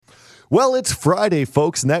Well, it's Friday,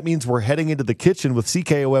 folks, and that means we're heading into the kitchen with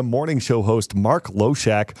CKOM Morning Show host Mark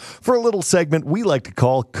Loshak for a little segment we like to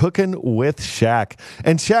call Cooking with Shaq.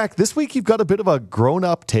 And Shaq, this week you've got a bit of a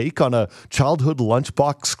grown-up take on a childhood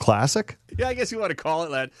lunchbox classic. Yeah, I guess you want to call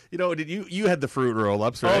it that. You know, you had the fruit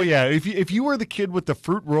roll-ups, right? Oh, yeah. If you were the kid with the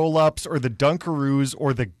fruit roll-ups or the Dunkaroos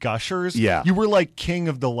or the Gushers, Yeah. you were like king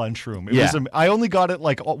of the lunchroom. Yeah. I only got it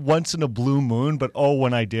like once in a blue moon, but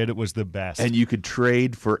when I did, it was the best. And you could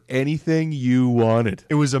trade for anything you wanted.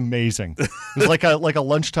 It was amazing. It was like a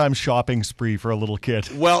lunchtime shopping spree for a little kid.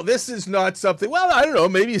 Well, this is not something. Well, I don't know.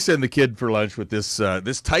 Maybe you send the kid for lunch with this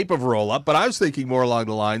this type of roll-up. But I was thinking more along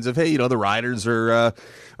the lines of, hey, you know, the Riders are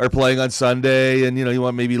playing on Sunday, and you know, you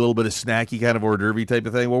want maybe a little bit of snacky kind of hors d'oeuvre type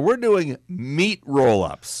of thing. Well, we're doing meat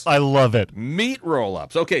roll-ups. I love it. Meat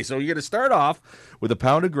roll-ups. Okay, so you're going to start off with a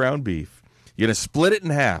pound of ground beef. You're going to split it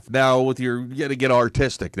in half. Now, you got to get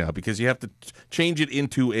artistic now because you have to change it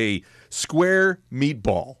into a square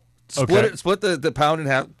meatball. Split the pound in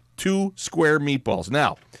half, 2 square meatballs.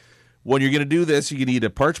 Now, when you're going to do this, you're going to need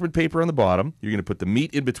a parchment paper on the bottom. You're going to put the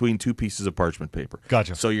meat in between 2 pieces of parchment paper.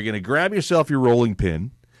 Gotcha. So you're going to grab yourself your rolling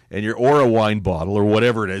pin and or a wine bottle or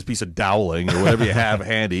whatever it is, piece of doweling or whatever you have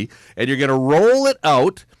handy, and you're going to roll it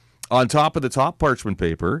out on top of the top parchment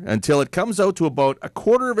paper until it comes out to about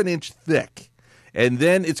 1/4 of an inch thick. And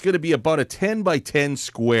then it's going to be about a 10 by 10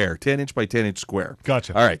 square, 10 inch by 10 inch square.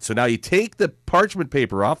 Gotcha. All right, so now you take the parchment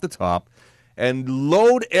paper off the top and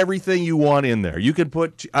load everything you want in there. You can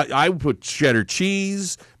put, I would put cheddar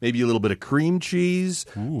cheese, maybe a little bit of cream cheese,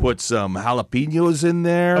 put some jalapenos in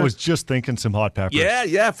there. I was just thinking some hot peppers.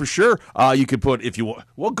 Yeah, for sure. You could put, if you want,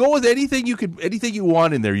 well, go with anything you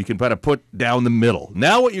want in there. You can kind of put down the middle.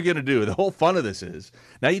 Now what you're going to do, the whole fun of this is,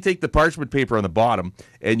 now you take the parchment paper on the bottom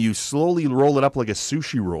and you slowly roll it up like a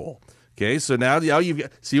sushi roll. Okay, so now you've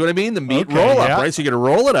got, see what I mean? The meat roll up, right? So you're going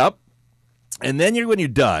to roll it up, and then when you're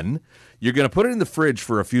done, you're going to put it in the fridge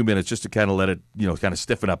for a few minutes just to kind of let it, kind of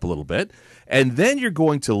stiffen up a little bit. And then you're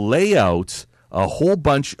going to lay out a whole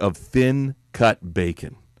bunch of thin cut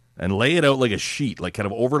bacon and lay it out like a sheet, like kind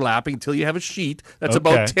of overlapping until you have a sheet that's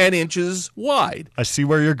about 10 inches wide. I see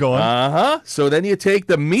where you're going. So then you take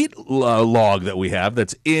the meat log that we have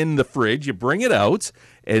that's in the fridge, you bring it out,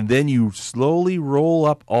 and then you slowly roll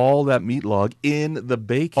up all that meat log in the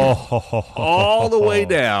bacon. All the way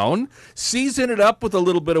down. Season it up with a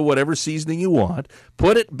little bit of whatever seasoning you want.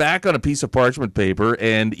 Put it back on a piece of parchment paper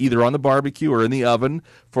and either on the barbecue or in the oven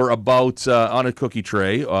for about, on a cookie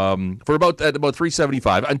tray, for about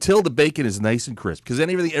 375 until the bacon is nice and crisp. Because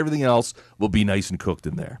then everything else will be nice and cooked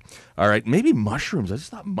in there. All right, maybe mushrooms. I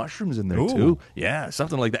just thought mushrooms in there too. Yeah,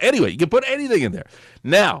 something like that. Anyway, you can put anything in there.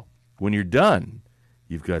 Now, when you're done,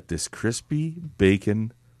 you've got this crispy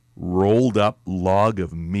bacon rolled up log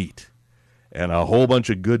of meat and a whole bunch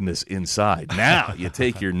of goodness inside. Now you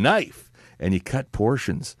take your knife and you cut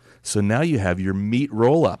portions. So now you have your meat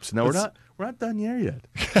roll-ups. Now we're not done here yet.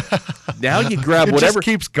 Now you grab it whatever just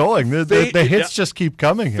keeps going. The hits just keep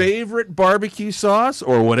coming. Favorite barbecue sauce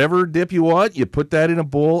or whatever dip you want. You put that in a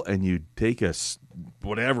bowl and you take a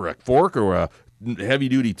fork or a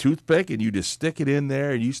heavy-duty toothpick, and you just stick it in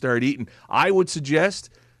there, and you start eating. I would suggest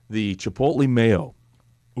the chipotle mayo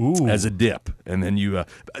as a dip. And then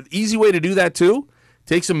easy way to do that, too,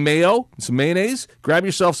 take some mayo, some mayonnaise, grab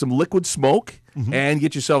yourself some liquid smoke, and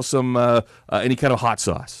get yourself some any kind of hot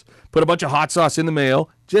sauce. Put a bunch of hot sauce in the mayo,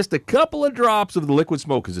 just a couple of drops of the liquid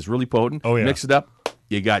smoke, because it's really potent. Oh, yeah. Mix it up.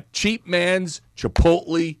 You got cheap man's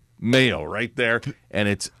chipotle mayo right there, and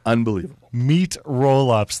it's unbelievable. Meat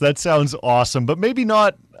roll-ups. That sounds awesome, but maybe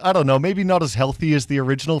not, I don't know, maybe not as healthy as the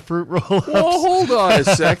original fruit roll-ups. Well, hold on a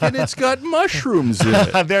second. It's got mushrooms in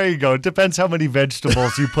it. There you go. It depends how many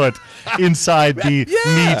vegetables you put inside the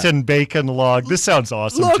meat and bacon log. This sounds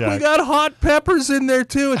awesome, Look, Jack. we got hot peppers in there,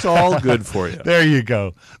 too. It's all good for you. There you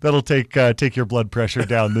go. That'll take your blood pressure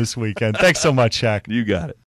down this weekend. Thanks so much, Shaq. You got it.